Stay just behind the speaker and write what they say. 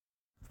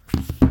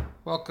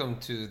Welcome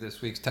to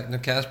this week's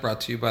TechnoCast,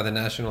 brought to you by the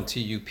National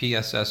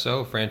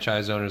TUPSSO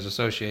Franchise Owners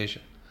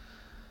Association.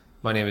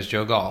 My name is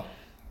Joe Gall.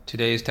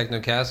 Today's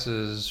TechnoCast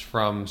is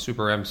from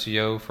Super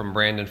MCO from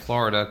Brandon,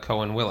 Florida,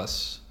 Cohen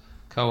Willis.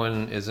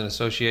 Cohen is an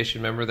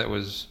association member that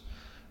was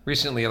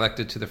recently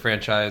elected to the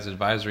Franchise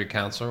Advisory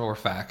Council, or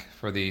FAC,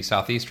 for the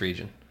Southeast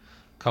region.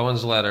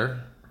 Cohen's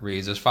letter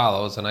reads as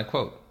follows, and I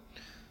quote,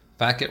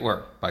 FAC At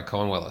Work by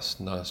Cohen Willis,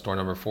 store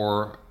number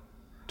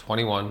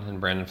 421 in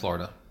Brandon,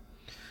 Florida.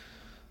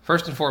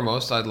 First and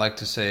foremost, I'd like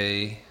to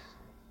say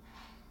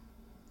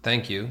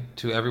thank you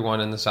to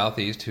everyone in the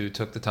Southeast who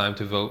took the time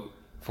to vote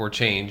for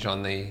change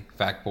on the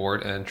FAC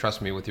board and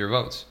trust me with your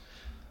votes.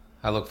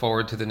 I look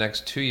forward to the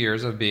next 2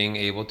 years of being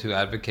able to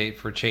advocate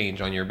for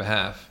change on your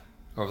behalf.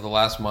 Over the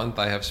last month,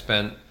 I have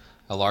spent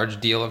a large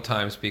deal of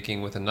time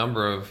speaking with a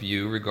number of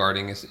you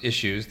regarding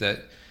issues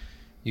that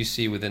you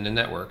see within the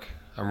network.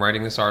 I'm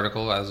writing this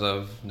article as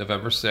of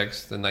November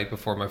 6th, the night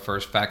before my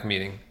first FAC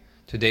meeting.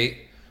 To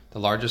date, the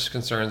largest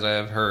concerns I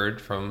have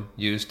heard from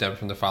you stem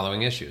from the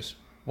following issues.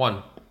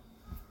 1.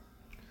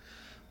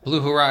 Blue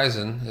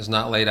Horizon is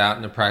not laid out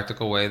in a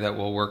practical way that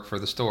will work for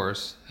the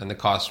stores, and the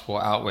costs will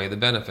outweigh the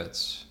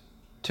benefits.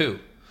 2.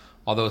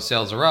 Although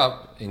sales are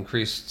up,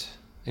 increases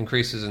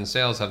in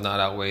sales have not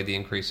outweighed the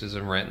increases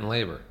in rent and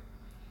labor.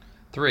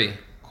 3.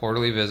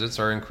 Quarterly visits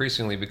are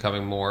increasingly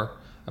becoming more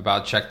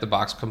about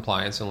check-the-box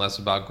compliance and less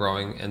about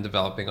growing and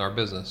developing our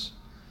business.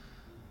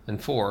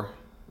 And 4.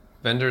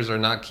 Vendors are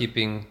not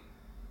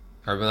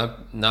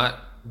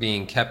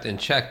being kept in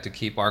check to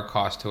keep our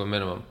costs to a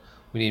minimum.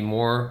 We need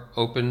more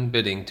open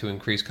bidding to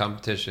increase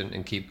competition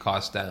and keep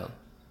costs down.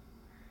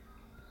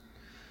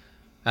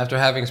 After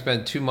having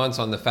spent 2 months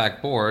on the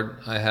FAC board,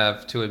 I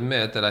have to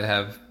admit that I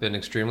have been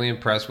extremely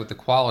impressed with the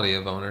quality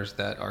of owners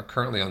that are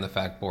currently on the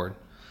FAC board.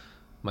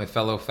 My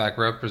fellow FAC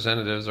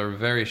representatives are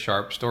very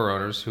sharp store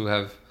owners who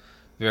have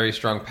very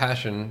strong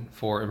passion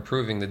for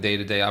improving the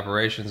day-to-day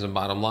operations and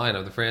bottom line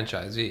of the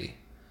franchisee.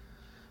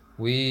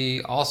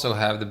 We also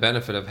have the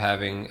benefit of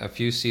having a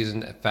few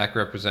seasoned FAC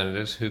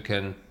representatives who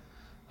can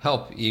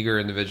help eager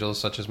individuals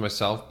such as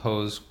myself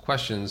pose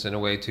questions in a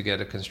way to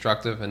get a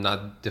constructive and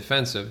not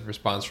defensive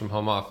response from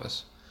home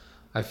office.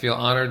 I feel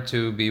honored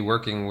to be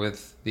working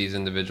with these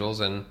individuals,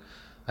 and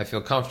I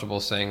feel comfortable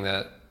saying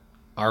that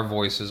our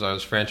voices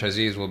as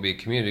franchisees will be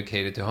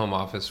communicated to home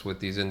office with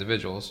these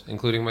individuals,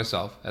 including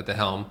myself, at the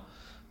helm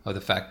of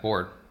the FAC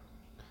board.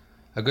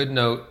 A good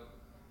note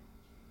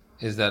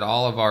is that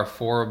all of our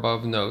 4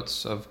 above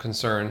notes of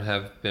concern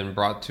have been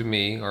brought to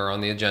me or on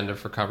the agenda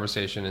for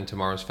conversation in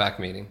tomorrow's FAC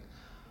meeting.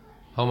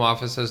 Home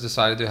office has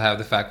decided to have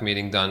the FAC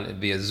meeting done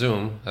via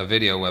Zoom, a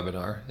video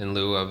webinar, in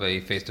lieu of a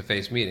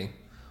face-to-face meeting.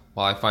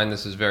 While I find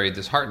this is very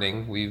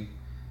disheartening, we've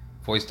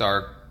voiced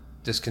our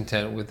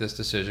discontent with this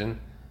decision,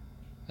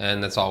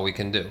 and that's all we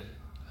can do.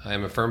 I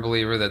am a firm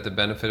believer that the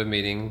benefit of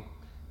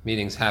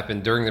meetings happen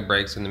during the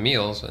breaks and the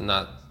meals and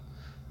not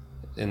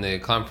in the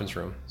conference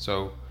room.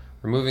 So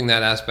removing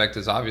that aspect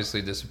is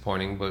obviously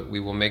disappointing, but we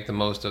will make the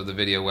most of the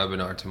video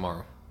webinar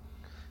tomorrow.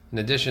 In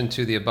addition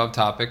to the above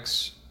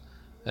topics,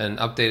 an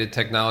updated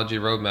technology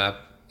roadmap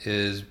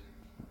is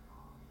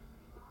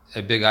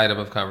a big item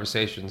of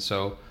conversation,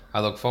 so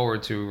I look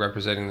forward to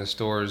representing the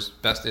store's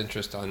best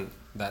interest on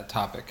that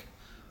topic.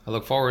 I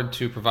look forward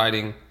to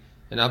providing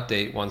an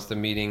update once the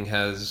meeting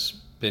has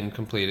been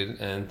completed,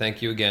 and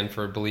thank you again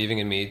for believing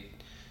in me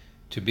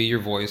to be your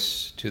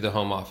voice to the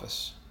home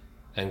office.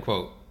 End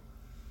quote.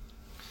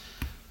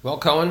 Well,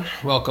 Cohen,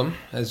 welcome.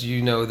 As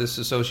you know, this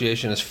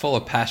association is full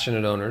of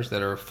passionate owners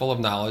that are full of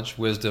knowledge,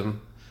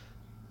 wisdom,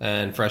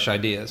 and fresh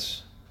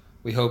ideas.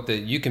 We hope that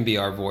you can be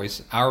our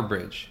voice, our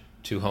bridge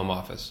to home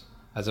office.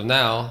 As of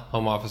now,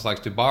 home office likes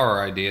to borrow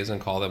our ideas and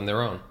call them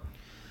their own.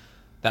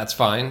 That's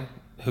fine.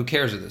 Who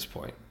cares at this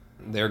point?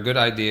 They're good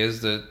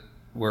ideas that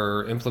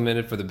were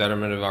implemented for the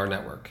betterment of our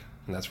network,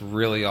 and that's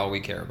really all we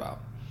care about.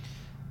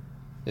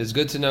 It's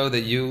good to know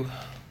that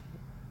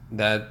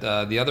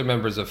the other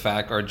members of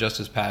FAC are just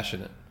as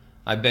passionate.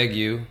 We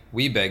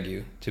beg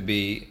you to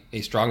be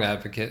a strong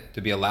advocate,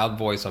 to be a loud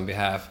voice on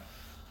behalf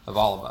of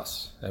all of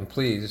us. And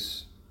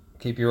please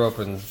keep your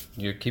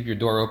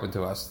door open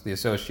to us, the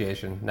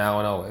association, now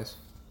and always.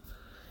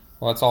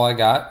 Well, that's all I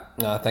got.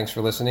 Thanks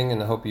for listening,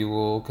 and I hope you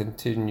will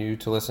continue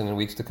to listen in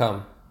weeks to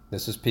come.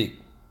 This is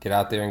Pete. Get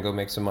out there and go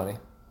make some money.